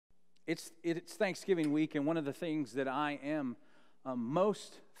It's Thanksgiving week, and one of the things that I am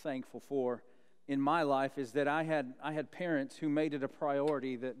most thankful for in my life is that I had parents who made it a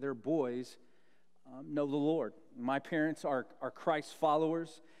priority that their boys know the Lord. My parents are Christ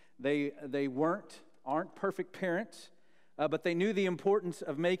followers. They aren't perfect parents, but they knew the importance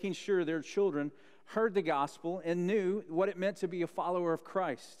of making sure their children heard the gospel and knew what it meant to be a follower of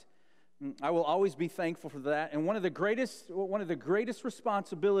Christ. I will always be thankful for that. And one of the greatest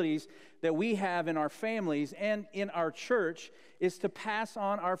responsibilities that we have in our families and in our church is to pass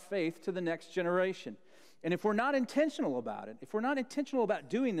on our faith to the next generation. And if we're not intentional about it, if we're not intentional about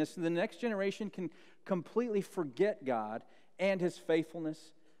doing this, the next generation can completely forget God and His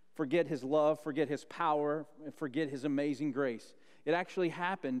faithfulness, forget His love, forget His power, and forget His amazing grace. It actually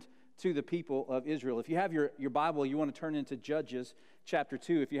happened to the people of Israel. If you have your Bible, you want to turn into Judges chapter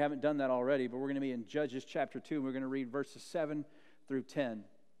 2 if you haven't done that already, but we're going to be in Judges chapter 2, and we're going to read verses 7 through 10.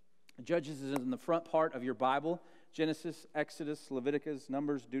 Judges is in the front part of your Bible: Genesis, Exodus, Leviticus,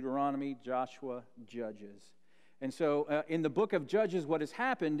 Numbers, Deuteronomy, Joshua, Judges. And so in the book of Judges, what has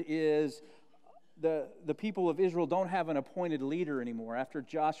happened is the people of Israel don't have an appointed leader anymore. After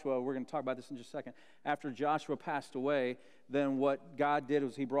Joshua, we're going to talk about this in just a second, after Joshua passed away, then what God did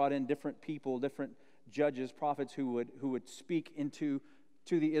was He brought in different people, different judges, prophets who would speak to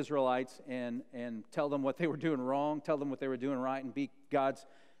the Israelites and tell them what they were doing wrong, tell them what they were doing right, and be God's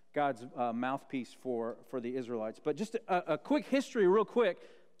mouthpiece for the Israelites. But just a quick history real quick.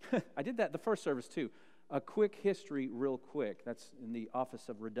 I did that the first service too. A quick history real quick. That's in the office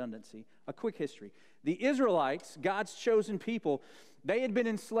of redundancy. A quick history. The Israelites, God's chosen people, they had been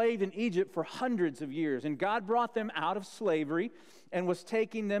enslaved in Egypt for hundreds of years, and God brought them out of slavery and was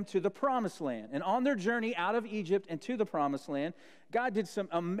taking them to the Promised Land. And on their journey out of Egypt and to the Promised Land, God did some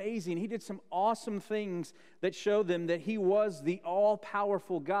awesome things that showed them that He was the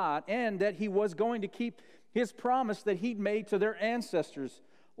all-powerful God and that He was going to keep His promise that He'd made to their ancestors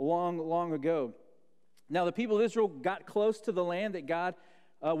long, long ago. Now, the people of Israel got close to the land that God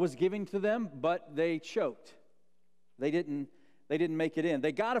was giving to them, but they choked. They didn't make it in.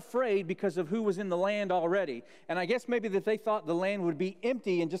 They got afraid because of who was in the land already. And I guess maybe that they thought the land would be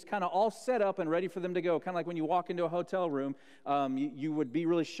empty and just kind of all set up and ready for them to go. Kind of like when you walk into a hotel room, you would be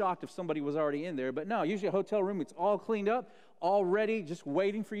really shocked if somebody was already in there. But no, usually a hotel room, it's all cleaned up, all ready, just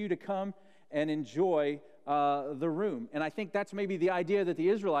waiting for you to come and enjoy the room. And I think that's maybe the idea that the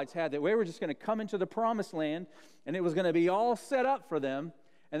Israelites had, that we were just going to come into the Promised Land and it was going to be all set up for them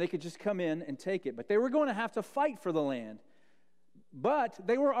and they could just come in and take it. But they were going to have to fight for the land. But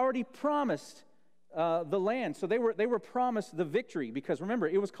they were already promised the land. So they were promised the victory, because remember,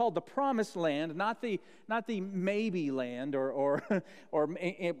 it was called the Promised Land, not the maybe land or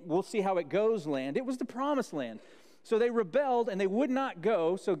we'll see how it goes land. It was the Promised Land. So they rebelled and they would not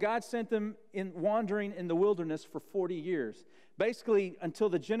go, so God sent them wandering in the wilderness for 40 years, basically until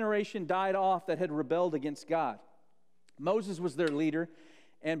the generation died off that had rebelled against God. Moses was their leader,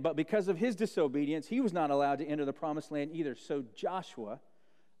 but because of his disobedience, he was not allowed to enter the Promised Land either. So Joshua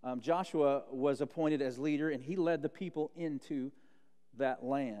was appointed as leader, and he led the people into that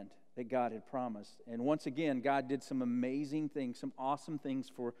land that God had promised. And once again, God did some amazing things, some awesome things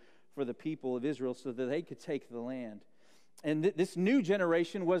for the people of Israel so that they could take the land. And this new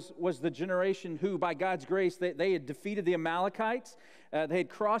generation was the generation who, by God's grace, they had defeated the Amalekites. They had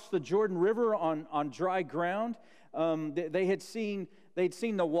crossed the Jordan River on dry ground. They had seen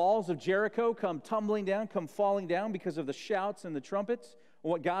the walls of Jericho come falling down because of the shouts and the trumpets,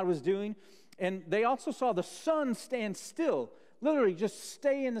 what God was doing. And they also saw the sun stand still, literally just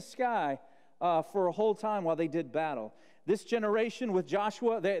stay in the sky for a whole time while they did battle. This generation with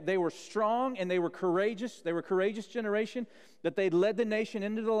Joshua, they were strong and they were courageous. They were a courageous generation, that they led the nation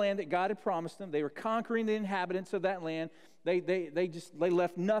into the land that God had promised them. They were conquering the inhabitants of that land. They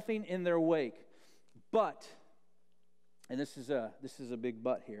left nothing in their wake. But, and this is a big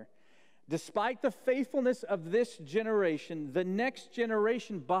but here, despite the faithfulness of this generation, the next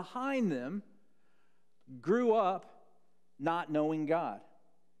generation behind them grew up not knowing God.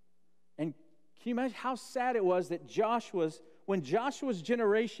 And can you imagine how sad it was that when Joshua's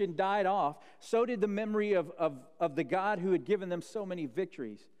generation died off, so did the memory of the God who had given them so many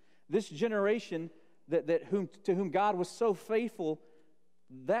victories. This generation to whom God was so faithful,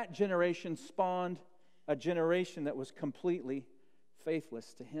 that generation spawned a generation that was completely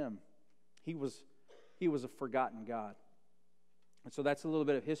faithless to Him. He was a forgotten God. And so that's a little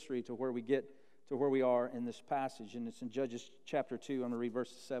bit of history to where we get to where we are in this passage. And it's in Judges chapter 2. I'm going to read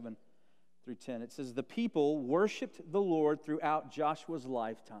verses 7 through 10. It says, "The people worshipped the Lord throughout Joshua's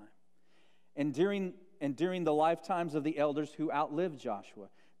lifetime, and during the lifetimes of the elders who outlived Joshua.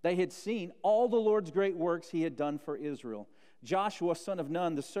 They had seen all the Lord's great works he had done for Israel. Joshua, son of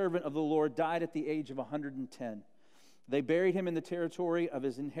Nun, the servant of the Lord, died at the age of 110. They buried him in the territory of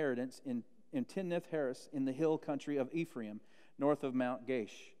his inheritance in Timnath-Heres in the hill country of Ephraim, north of Mount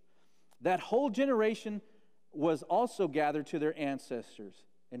Gaash. That whole generation was also gathered to their ancestors.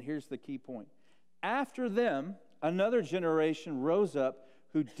 And here's the key point. After them, another generation rose up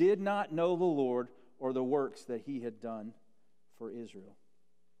who did not know the Lord or the works that he had done for Israel.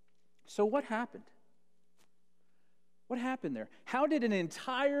 So what happened? What happened there? How did an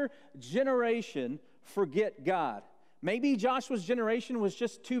entire generation forget God? Maybe Joshua's generation was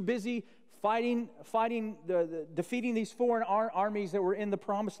just too busy defeating these foreign armies that were in the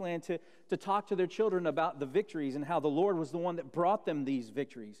promised land to talk to their children about the victories and how the Lord was the one that brought them these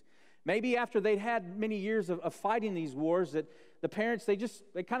victories. Maybe after they'd had many years of fighting these wars, that the parents, they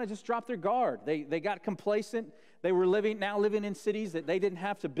kind of just dropped their guard. They got complacent. They were living in cities that they didn't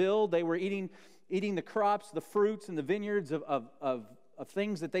have to build. They were eating the crops, the fruits, and the vineyards of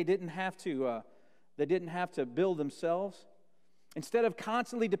things that they didn't have to build themselves. Instead of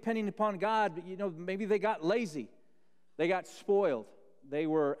constantly depending upon God, maybe they got lazy. They got spoiled. They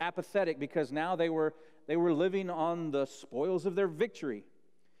were apathetic because now they were living on the spoils of their victory.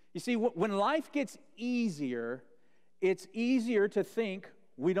 You see, when life gets easier, it's easier to think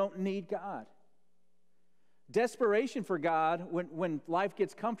we don't need God. Desperation for God, when life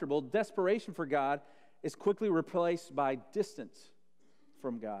gets comfortable, desperation for God is quickly replaced by distance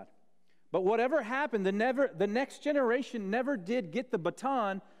from God. But whatever happened, the next generation never did get the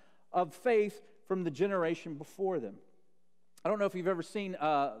baton of faith from the generation before them. I don't know if you've ever seen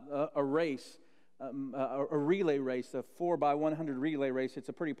a race, a relay race, a 4x100 relay race. It's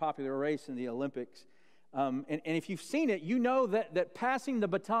a pretty popular race in the Olympics. And if you've seen it, you know that passing the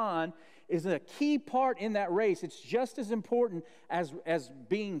baton is a key part in that race. It's just as important as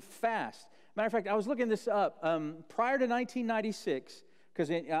being fast. Matter of fact, I was looking this up. Prior to 1996, because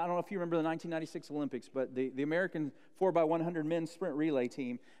I don't know if you remember the 1996 Olympics, but the American 4x100 men's sprint relay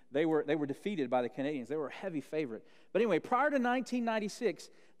team, they were defeated by the Canadians. They were a heavy favorite. But anyway, prior to 1996,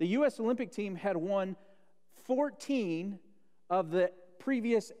 the U.S. Olympic team had won 14 of the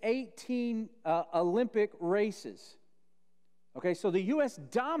previous 18 Olympic races. Okay, so the U.S.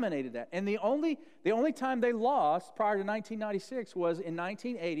 dominated that. And the only time they lost prior to 1996 was in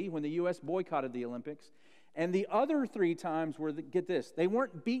 1980 when the U.S. boycotted the Olympics. And the other 3 times were, get this, they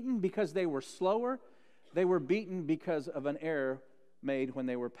weren't beaten because they were slower. They were beaten because of an error made when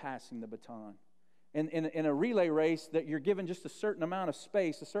they were passing the baton. In a relay race, that you're given just a certain amount of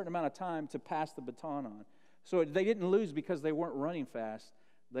space, a certain amount of time to pass the baton on. So they didn't lose because they weren't running fast.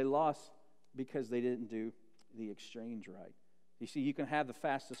 They lost because they didn't do the exchange right. You see, you can have the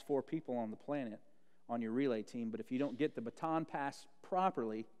fastest 4 people on the planet on your relay team, but if you don't get the baton passed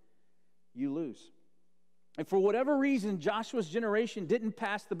properly, you lose. And for whatever reason, Joshua's generation didn't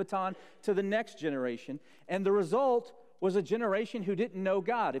pass the baton to the next generation, and the result was a generation who didn't know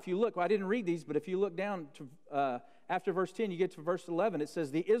God. If you look, I didn't read these, but if you look down to after verse 10, you get to verse 11, it says,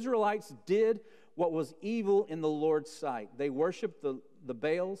 the Israelites did what was evil in the Lord's sight. They worshiped the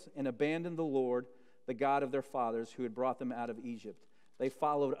Baals and abandoned the Lord, the God of their fathers, who had brought them out of Egypt. They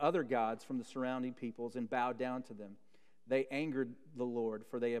followed other gods from the surrounding peoples and bowed down to them. They angered the Lord,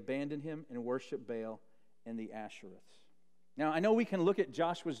 for they abandoned him and worshiped Baal and the Ashereths. Now, I know we can look at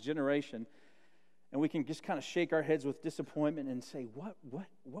Joshua's generation and we can just kind of shake our heads with disappointment and say, what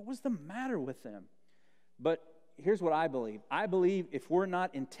was the matter with them? But here's what I believe. I believe if we're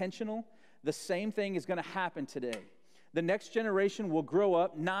not intentional, the same thing is going to happen today. The next generation will grow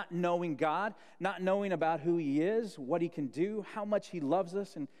up not knowing God, not knowing about who he is, what he can do, how much he loves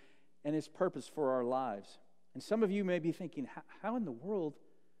us, and his purpose for our lives. And some of you may be thinking, how in the world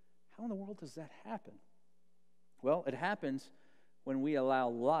does that happen? Well, it happens when we allow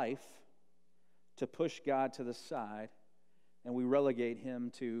life to push God to the side and we relegate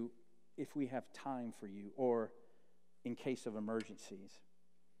him to if we have time for you or in case of emergencies.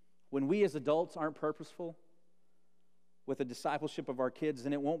 When we as adults aren't purposeful with the discipleship of our kids,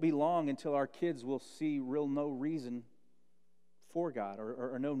 then it won't be long until our kids will see no reason for God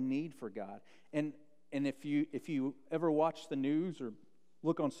or no need for God. And if you ever watch the news or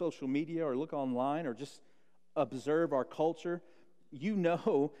look on social media or look online or just observe our culture, you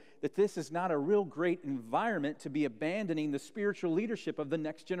know that this is not a real great environment to be abandoning the spiritual leadership of the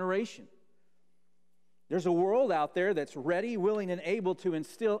next generation. There's a world out there that's ready, willing, and able to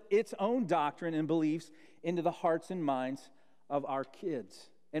instill its own doctrine and beliefs into the hearts and minds of our kids.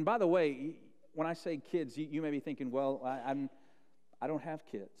 And by the way, when I say kids, you may be thinking, well, I don't have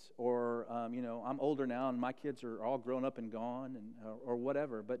kids, or I'm older now and my kids are all grown up and gone, and or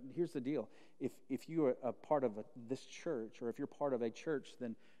whatever. But here's the deal: if you are a part of this church, or if you're part of a church,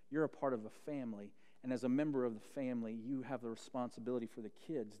 then you're a part of a family, and as a member of the family, you have the responsibility for the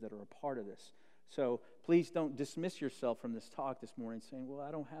kids that are a part of this. So please don't dismiss yourself from this talk this morning saying, "Well, I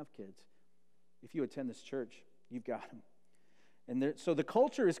don't have kids." If you attend this church, you've got them. And so the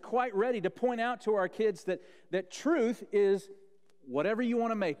culture is quite ready to point out to our kids that truth is whatever you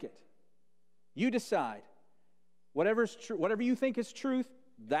want to make it. You decide. Whatever you think is truth,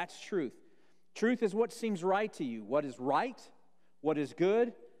 that's truth. Truth is what seems right to you. What is right, what is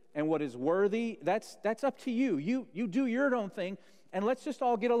good, and what is worthy, that's up to you. You do your own thing, and let's just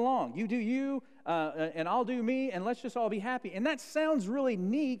all get along. You do you, and I'll do me, and let's just all be happy. And that sounds really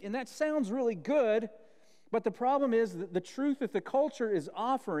neat, and that sounds really good, but the problem is that the truth that the culture is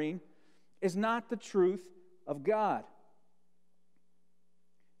offering is not the truth of God.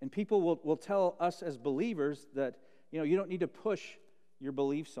 And people will tell us as believers that, you don't need to push your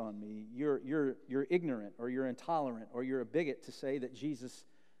beliefs on me. You're ignorant, or you're intolerant, or you're a bigot to say that Jesus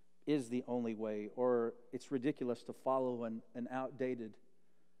is the only way, or it's ridiculous to follow an outdated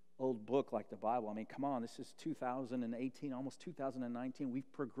old book like the Bible. I mean, come on, this is 2018, almost 2019.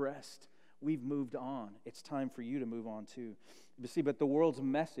 We've progressed. We've moved on. It's time for you to move on too. You see, but the world's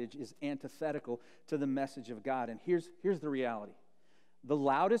message is antithetical to the message of God. And here's the reality. The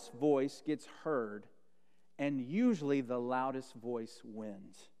loudest voice gets heard, and usually the loudest voice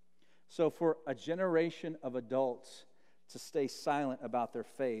wins. So for a generation of adults to stay silent about their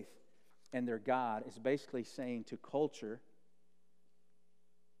faith and their God is basically saying to culture,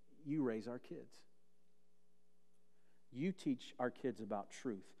 you raise our kids. You teach our kids about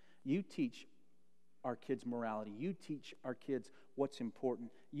truth. You teach our kids morality. You teach our kids what's important.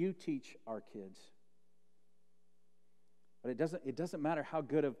 You teach our kids. But it doesn't matter how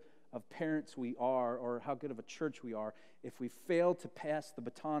good of parents we are or how good of a church we are if we fail to pass the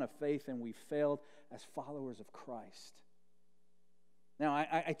baton of faith and we failed as followers of Christ. Now,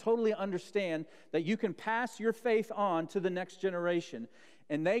 I totally understand that you can pass your faith on to the next generation,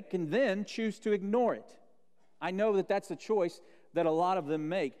 and they can then choose to ignore it. I know that that's a choice that a lot of them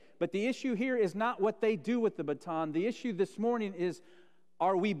make. But the issue here is not what they do with the baton. The issue this morning is,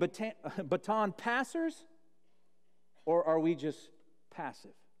 are we baton passers, or are we just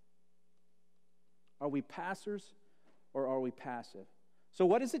passive? Are we passers, or are we passive? So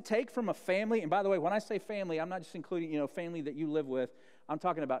what does it take from a family? And by the way, when I say family, I'm not just including, family that you live with. I'm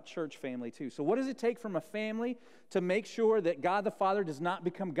talking about church family too. So what does it take from a family to make sure that God the Father does not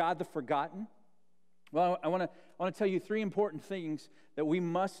become God the forgotten? Well, I want to tell you three important things that we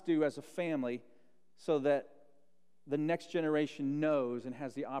must do as a family so that the next generation knows and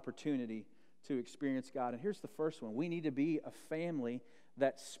has the opportunity to experience God. And here's the first one. We need to be a family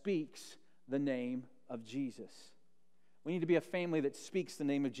that speaks the name of Jesus. We need to be a family that speaks the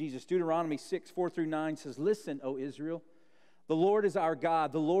name of Jesus. Deuteronomy 6:4-9 says, "Listen, O Israel, the Lord is our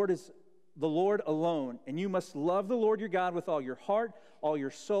God. The Lord is the Lord alone. And you must love the Lord your God with all your heart, all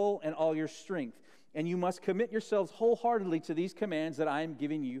your soul, and all your strength. And you must commit yourselves wholeheartedly to these commands that I am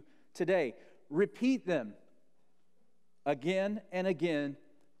giving you today. Repeat them again and again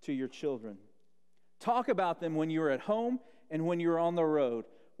to your children. Talk about them when you're at home and when you're on the road,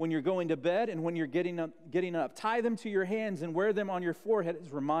 when you're going to bed and when you're getting up. Tie them to your hands and wear them on your forehead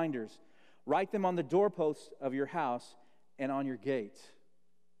as reminders. Write them on the doorposts of your house and on your gates."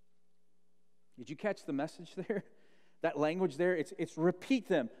 Did you catch the message there? That language there, it's repeat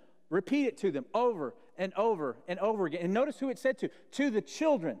them. Repeat it to them over and over and over again. And notice who it said to the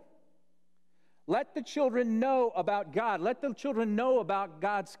children. Let the children know about God. Let the children know about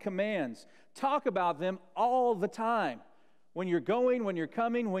God's commands. Talk about them all the time. When you're going, when you're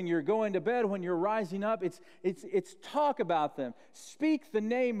coming, when you're going to bed, when you're rising up, it's talk about them. Speak the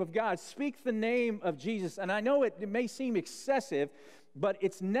name of God. Speak the name of Jesus. And I know it may seem excessive, but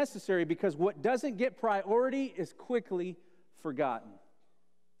it's necessary because what doesn't get priority is quickly forgotten.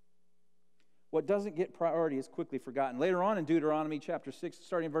 What doesn't get priority is quickly forgotten. Later on in Deuteronomy chapter 6,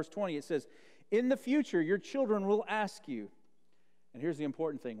 starting in verse 20, it says, "In the future, your children will ask you," and here's the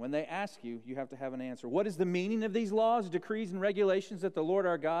important thing, when they ask you, you have to have an answer. "What is the meaning of these laws, decrees, and regulations that the Lord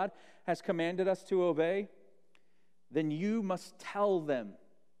our God has commanded us to obey?" Then you must tell them.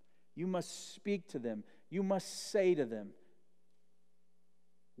 You must speak to them. You must say to them,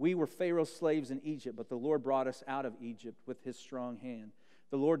 "We were Pharaoh's slaves in Egypt, but the Lord brought us out of Egypt with his strong hand.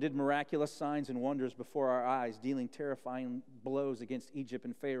 The Lord did miraculous signs and wonders before our eyes, dealing terrifying blows against Egypt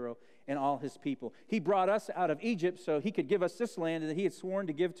and Pharaoh and all his people. He brought us out of Egypt so he could give us this land that he had sworn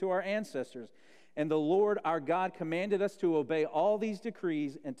to give to our ancestors. And the Lord our God commanded us to obey all these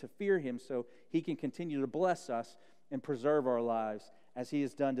decrees and to fear him so he can continue to bless us and preserve our lives as he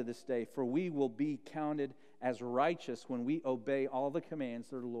has done to this day. For we will be counted as righteous when we obey all the commands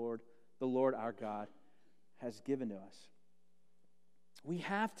that the Lord our God has given to us. We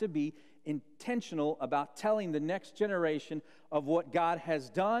have to be intentional about telling the next generation of what God has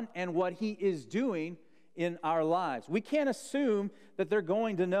done and what he is doing in our lives. We can't assume that they're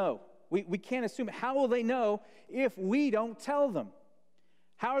going to know. We can't assume. How will they know if we don't tell them?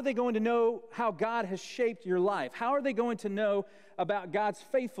 How are they going to know how God has shaped your life? How are they going to know about God's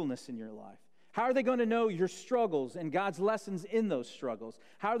faithfulness in your life? How are they going to know your struggles and God's lessons in those struggles?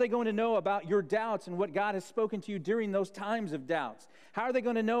 How are they going to know about your doubts and what God has spoken to you during those times of doubts? How are they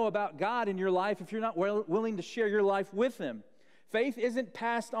going to know about God in your life if you're not willing to share your life with them? Faith isn't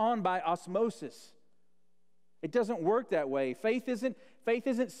passed on by osmosis. It doesn't work that way. Faith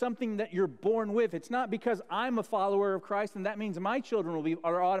isn't something that you're born with. It's not because I'm a follower of Christ and that means my children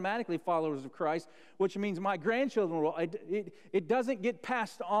are automatically followers of Christ, which means my grandchildren will. It doesn't get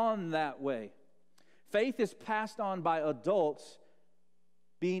passed on that way. Faith is passed on by adults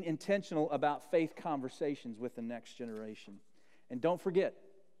being intentional about faith conversations with the next generation. And don't forget,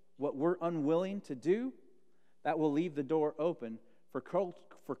 what we're unwilling to do, that will leave the door open for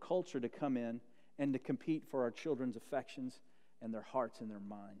culture to come in and to compete for our children's affections and their hearts and their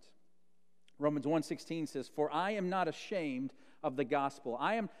minds. Romans 1:16 says, "For I am not ashamed of the gospel."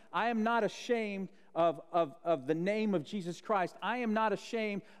 I am not ashamed of the name of Jesus Christ. I am not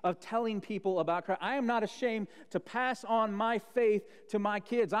ashamed of telling people about Christ. I am not ashamed to pass on my faith to my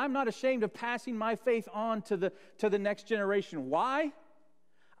kids. I'm not ashamed of passing my faith on to the next generation. Why?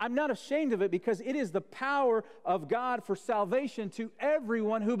 I'm not ashamed of it because it is the power of God for salvation to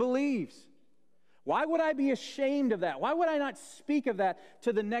everyone who believes. Why would I be ashamed of that? Why would I not speak of that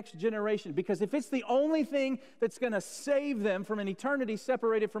to the next generation? Because if it's the only thing that's going to save them from an eternity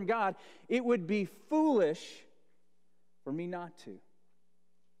separated from God, it would be foolish for me not to.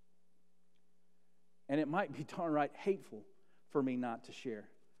 And it might be darn right hateful for me not to share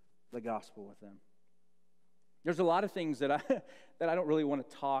the gospel with them. There's a lot of things that I don't really want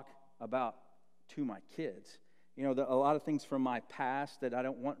to talk about to my kids. You know, a lot of things from my past that I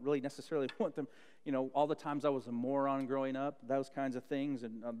don't necessarily want them, all the times I was a moron growing up, those kinds of things,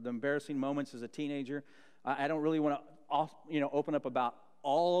 and the embarrassing moments as a teenager. I don't really want to, open up about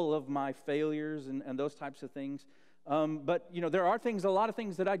all of my failures and those types of things. But there are a lot of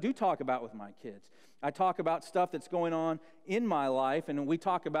things that I do talk about with my kids. I talk about stuff that's going on in my life, and we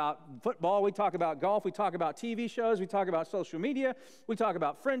talk about football, we talk about golf, we talk about TV shows, we talk about social media, we talk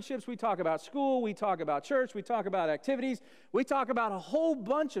about friendships, we talk about school, we talk about church, we talk about activities, we talk about a whole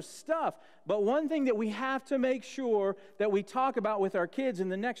bunch of stuff. But one thing that we have to make sure that we talk about with our kids in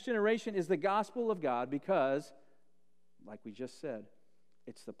the next generation is the gospel of God, because, like we just said,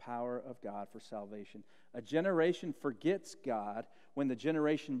 it's the power of God for salvation. A generation forgets God when the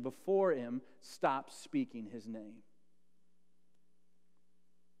generation before him stops speaking his name.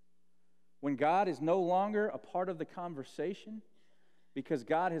 When God is no longer a part of the conversation because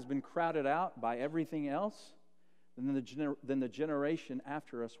God has been crowded out by everything else, then the generation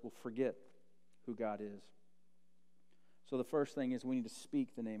after us will forget who God is. So the first thing is we need to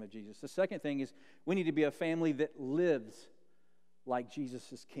speak the name of Jesus. The second thing is we need to be a family that lives like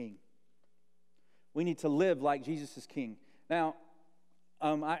Jesus is King. We need to live like Jesus is King. Now,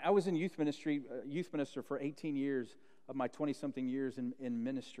 I was in youth minister for 18 years of my 20-something years in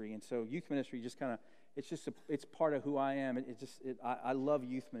ministry. And so youth ministry just kind of, it's part of who I am. I love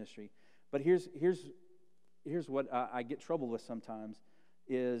youth ministry. But here's what I get trouble with sometimes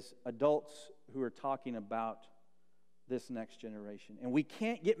is adults who are talking about this next generation. And we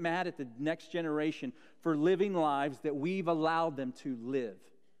can't get mad at the next generation for living lives that we've allowed them to live.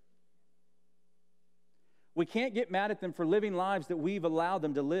 We can't get mad at them for living lives that we've allowed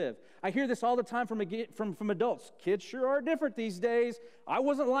them to live. I hear this all the time from adults. Kids sure are different these days. I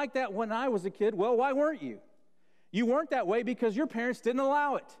wasn't like that when I was a kid. Well, why weren't you? You weren't that way because your parents didn't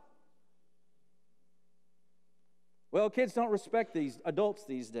allow it. Well, kids don't respect these adults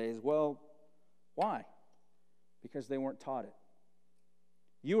these days. Well, why? Because they weren't taught it.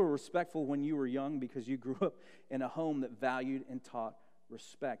 You were respectful when you were young because you grew up in a home that valued and taught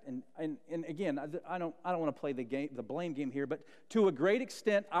respect. And again, I don't want to play the blame game here, but to a great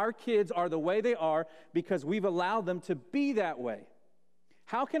extent, our kids are the way they are because we've allowed them to be that way.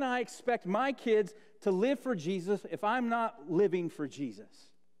 How can I expect my kids to live for Jesus if I'm not living for Jesus?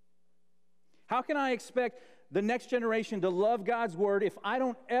 How can I expect the next generation to love God's Word if I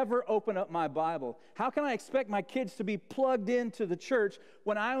don't ever open up my Bible? How can I expect my kids to be plugged into the church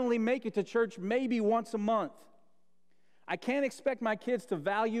when I only make it to church maybe once a month? I can't expect my kids to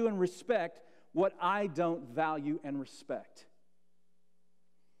value and respect what I don't value and respect.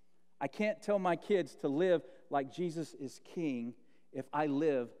 I can't tell my kids to live like Jesus is king if I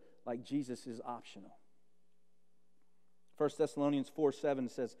live like Jesus is optional. 1 Thessalonians 4:7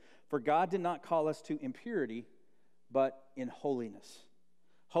 says, "For God did not call us to impurity, but in holiness."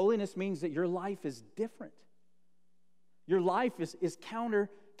 Holiness means that your life is different. Your life is counter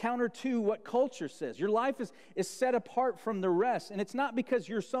to what culture says. Your life is set apart from the rest. And it's not because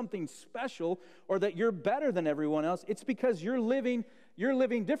you're something special or that you're better than everyone else. It's because you're living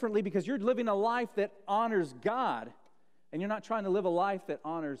differently, because you're living a life that honors God. And you're not trying to live a life that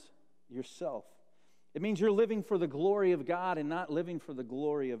honors yourself. It means you're living for the glory of God and not living for the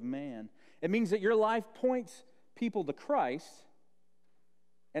glory of man. It means that your life points people to Christ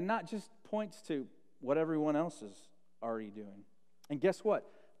and not just points to what everyone else is already doing. And guess what?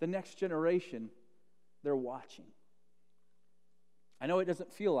 The next generation, they're watching. I know it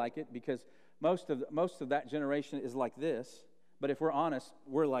doesn't feel like it because most of that generation is like this, but if we're honest,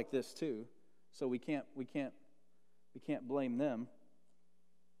 we're like this too. So we can't blame them.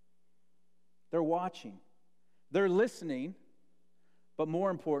 They're watching. They're listening. But more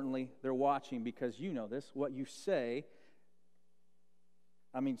importantly, they're watching because you know this. Because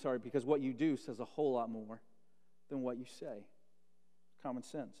what you do says a whole lot more than what you say. Common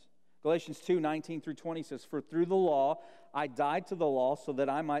sense. Galatians 2:19-20 says, "For through the law I died to the law so that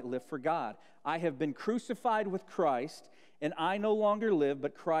I might live for God. I have been crucified with Christ, and I no longer live,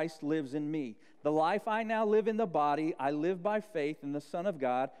 but Christ lives in me. The life I now live in the body, I live by faith in the Son of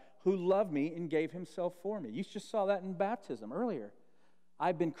God, who loved me and gave himself for me." You just saw that in baptism earlier.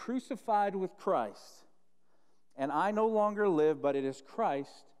 I've been crucified with Christ, and I no longer live, but it is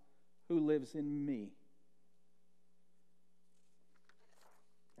Christ who lives in me.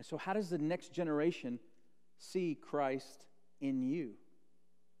 And so how does the next generation see Christ in you?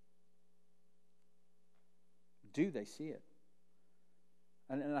 Do they see it?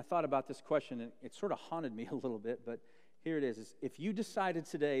 And I thought about this question, and it sort of haunted me a little bit, but here it is. If you decided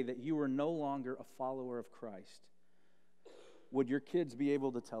today that you were no longer a follower of Christ, would your kids be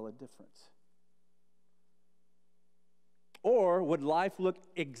able to tell a difference? Or would life look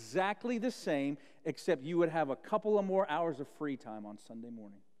exactly the same, except you would have a couple of more hours of free time on Sunday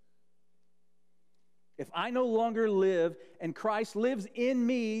morning? If I no longer live and Christ lives in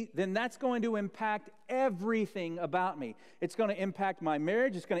me, then that's going to impact everything about me. It's going to impact my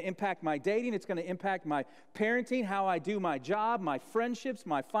marriage. It's going to impact my dating. It's going to impact my parenting, how I do my job, my friendships,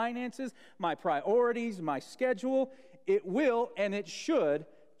 my finances, my priorities, my schedule. It will and it should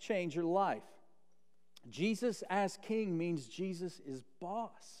change your life. Jesus as king means Jesus is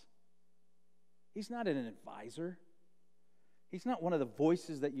boss. He's not an advisor. He's not one of the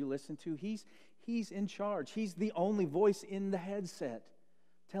voices that you listen to. He's in charge. He's the only voice in the headset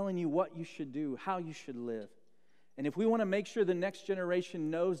telling you what you should do, how you should live. And if we want to make sure the next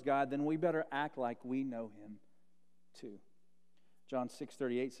generation knows God, then we better act like we know him too. John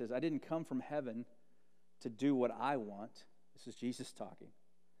 6:38 says, "I didn't come from heaven to do what I want." This is Jesus talking.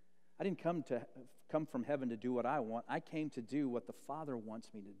 "I didn't come from heaven to do what I want. I came to do what the Father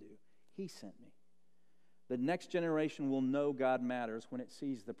wants me to do. He sent me." The next generation will know God matters when it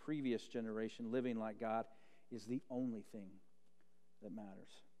sees the previous generation living like God is the only thing that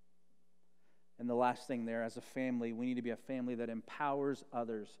matters. And the last thing there, as a family, we need to be a family that empowers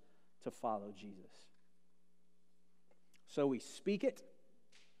others to follow Jesus. So we speak it,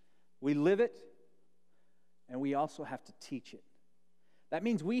 we live it, and we also have to teach it. That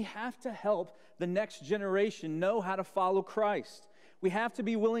means we have to help the next generation know how to follow Christ. We have to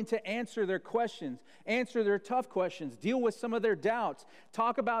be willing to answer their questions, answer their tough questions, deal with some of their doubts,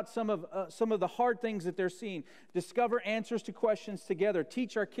 talk about some of the hard things that they're seeing, discover answers to questions together,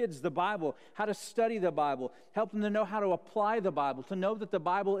 teach our kids the Bible, how to study the Bible, help them to know how to apply the Bible, to know that the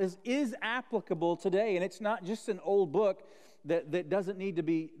Bible is applicable today, and it's not just an old book that doesn't need to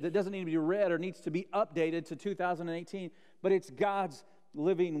be read or needs to be updated to 2018, but it's God's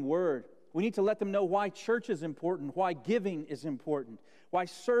living word. We need to let them know why church is important, why giving is important, why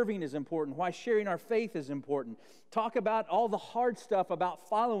serving is important, why sharing our faith is important. Talk about all the hard stuff about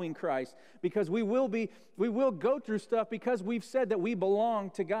following Christ, because we will go through stuff because we've said that we belong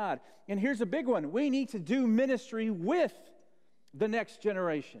to God. And here's a big one. We need to do ministry with the next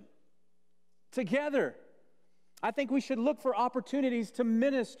generation. Together. I think we should look for opportunities to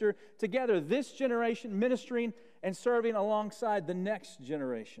minister together. This generation ministering and serving alongside the next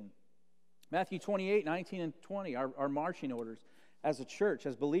generation. Matthew 28, 19 and 20, our marching orders as a church,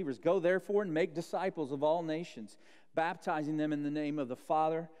 as believers. Go therefore and make disciples of all nations, baptizing them in the name of the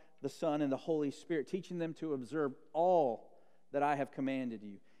Father, the Son, and the Holy Spirit, teaching them to observe all that I have commanded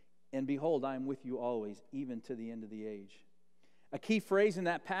you. And behold, I am with you always, even to the end of the age. A key phrase in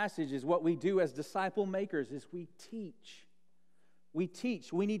that passage is what we do as disciple makers is we teach. We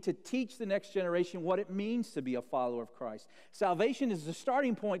teach. We need to teach the next generation what it means to be a follower of Christ. Salvation is the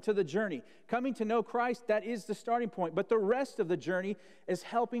starting point to the journey. Coming to know Christ, that is the starting point. But the rest of the journey is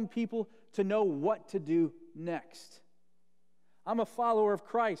helping people to know what to do next. I'm a follower of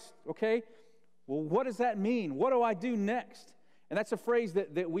Christ, okay? Well, what does that mean? What do I do next? And that's a phrase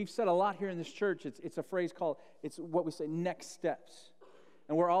that we've said a lot here in this church. It's a phrase called, it's what we say, next steps.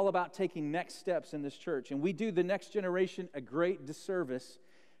 And we're all about taking next steps in this church. And we do the next generation a great disservice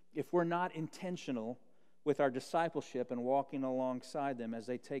if we're not intentional with our discipleship and walking alongside them as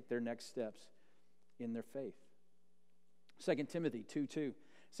they take their next steps in their faith. 2 Timothy 2:2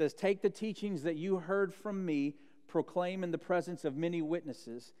 says, take the teachings that you heard from me, proclaim in the presence of many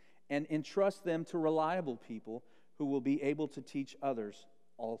witnesses, and entrust them to reliable people who will be able to teach others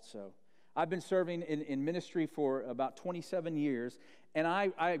also. I've been serving in ministry for about 27 years, and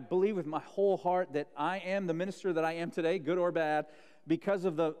I believe with my whole heart that I am the minister that I am today, good or bad, because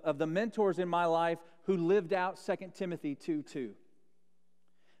of the mentors in my life who lived out 2 Timothy 2:2.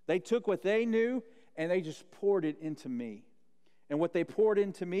 They took what they knew and they just poured it into me. And what they poured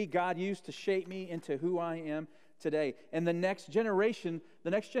into me, God used to shape me into who I am today. And the next generation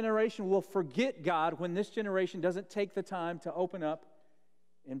will forget God when this generation doesn't take the time to open up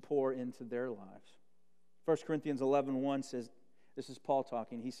and pour into their lives. 1 Corinthians 11:1 says, this is Paul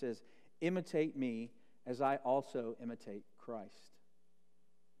talking, he says, imitate me as I also imitate Christ.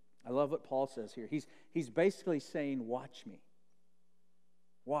 I love what Paul says here. He's basically saying, watch me.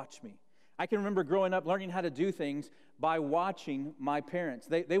 Watch me. I can remember growing up learning how to do things by watching my parents.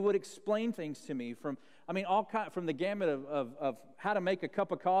 They would explain things to me from the gamut of how to make a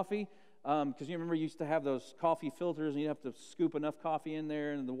cup of coffee. Because you remember you used to have those coffee filters and you have to scoop enough coffee in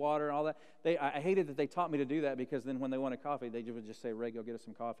there and the water and all that. I hated that they taught me to do that because then when they wanted coffee, they would just say, Ray, go get us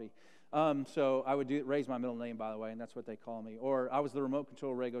some coffee. So I would do it. Ray's my middle name, by the way, and that's what they call me. Or I was the remote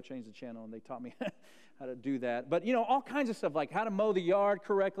control, Ray, go change the channel, and they taught me how to do that. But, all kinds of stuff like how to mow the yard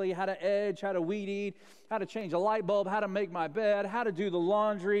correctly, how to edge, how to weed eat, how to change a light bulb, how to make my bed, how to do the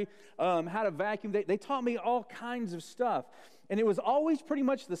laundry, how to vacuum. They taught me all kinds of stuff. And it was always pretty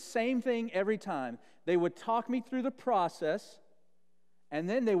much the same thing every time. They would talk me through the process, and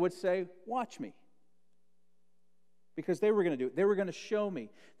then they would say, watch me. Because they were going to do it. They were going to show me.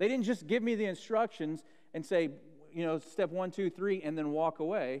 They didn't just give me the instructions and say, step 1, 2, 3, and then walk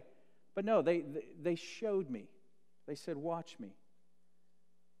away. But no, they showed me. They said, watch me.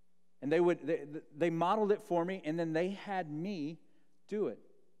 And they modeled it for me, and then they had me do it.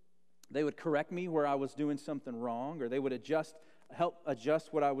 They would correct me where I was doing something wrong, or they would help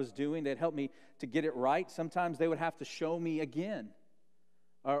adjust what I was doing. They'd help me to get it right. Sometimes they would have to show me again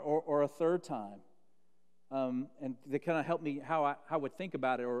or a third time. And they kind of helped me how I would think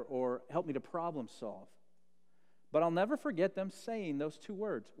about it or help me to problem solve. But I'll never forget them saying those two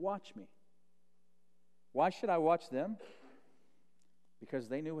words, watch me. Why should I watch them? Because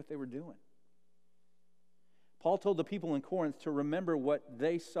they knew what they were doing. Paul told the people in Corinth to remember what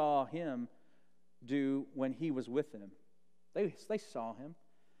they saw him do when he was with them. They saw him.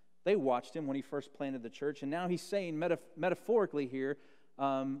 They watched him when he first planted the church. And now he's saying metaphorically here,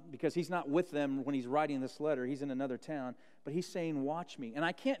 because he's not with them when he's writing this letter. He's in another town. But he's saying, watch me. And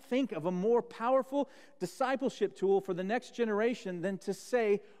I can't think of a more powerful discipleship tool for the next generation than to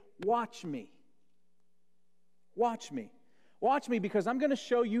say, watch me. Watch me. Watch me because I'm going to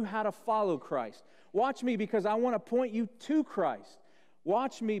show you how to follow Christ. Watch me because I want to point you to Christ.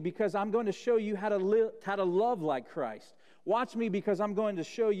 Watch me because I'm going to show you how to love like Christ. Watch me because I'm going to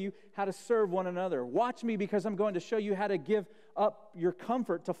show you how to serve one another. Watch me because I'm going to show you how to give up your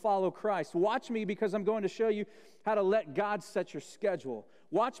comfort to follow Christ. Watch me because I'm going to show you how to let God set your schedule.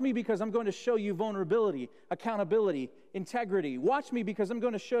 Watch me because I'm going to show you vulnerability, accountability, integrity. Watch me because I'm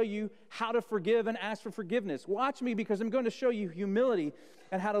going to show you how to forgive and ask for forgiveness. Watch me because I'm going to show you humility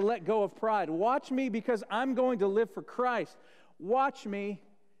and how to let go of pride. Watch me because I'm going to live for Christ. Watch me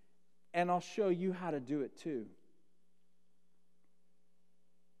and I'll show you how to do it too.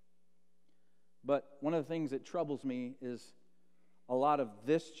 But one of the things that troubles me is a lot of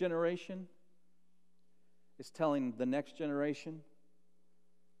this generation is telling the next generation,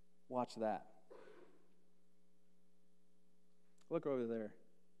 watch that. Look over there.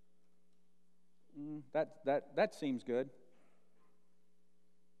 That seems good.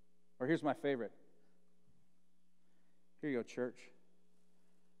 Or here's my favorite. Here you go, church.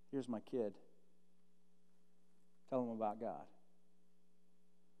 Here's my kid. Tell them about God.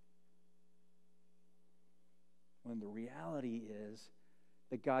 When the reality is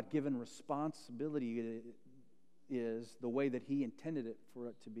the God-given responsibility is the way that He intended it for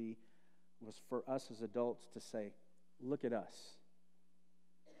it to be was for us as adults to say, look at us,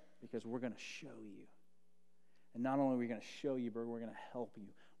 because we're going to show you. And not only are we going to show you, but we're going to help you.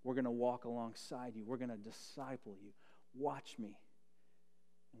 We're going to walk alongside you. We're going to disciple you. Watch me,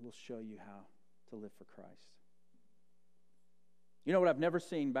 and we'll show you how to live for Christ. You know what I've never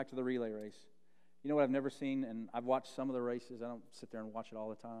seen, back to the relay race, you know what I've never seen, and I've watched some of the races. I don't sit there and watch it all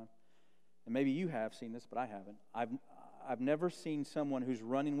the time. And maybe you have seen this, but I haven't. I've never seen someone who's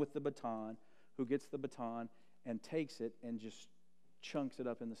running with the baton, who gets the baton and takes it and just chunks it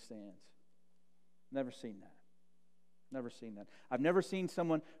up in the stands. Never seen that. Never seen that. I've never seen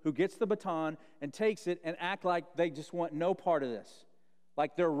someone who gets the baton and takes it and act like they just want no part of this.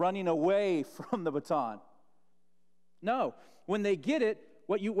 Like they're running away from the baton. No. When they get it,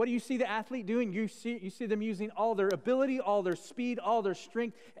 what do you see the athlete doing? You see them using all their ability, all their speed, all their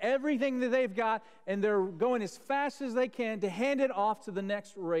strength, everything that they've got, and they're going as fast as they can to hand it off to the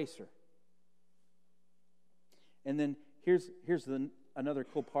next racer. And then here's another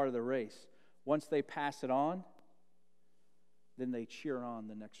cool part of the race. Once they pass it on, then they cheer on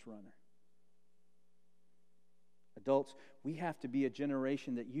the next runner. Adults, we have to be a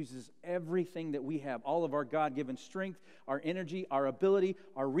generation that uses everything that we have, all of our God-given strength, our energy, our ability,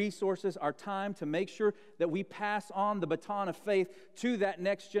 our resources, our time, to make sure that we pass on the baton of faith to that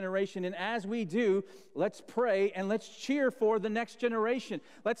next generation. And as we do, let's pray and let's cheer for the next generation.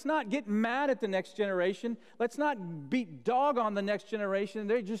 Let's not get mad at the next generation. Let's not beat dog on the next generation.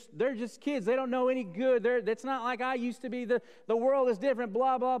 They're just kids. They don't know any good. It's not like I used to be. The world is different,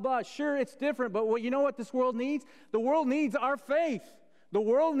 blah, blah, blah. Sure, it's different, but you know what this world needs? The world needs our faith. The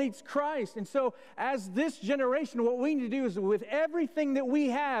world needs Christ. And so as this generation, what we need to do is, with everything that we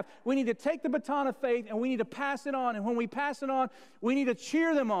have, we need to take the baton of faith and we need to pass it on. And when we pass it on, we need to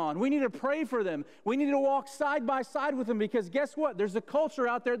cheer them on. We need to pray for them. We need to walk side by side with them, because guess what? There's a culture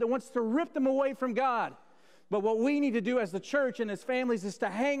out there that wants to rip them away from God. But what we need to do as the church and as families is to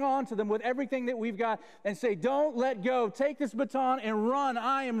hang on to them with everything that we've got and say, don't let go. Take this baton and run.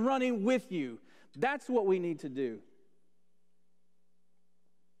 I am running with you. That's what we need to do.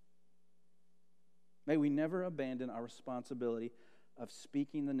 May we never abandon our responsibility of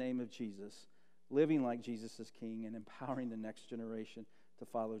speaking the name of Jesus, living like Jesus is King, and empowering the next generation to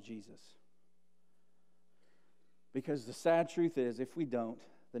follow Jesus. Because the sad truth is, if we don't,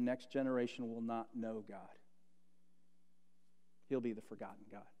 the next generation will not know God. He'll be the forgotten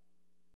God.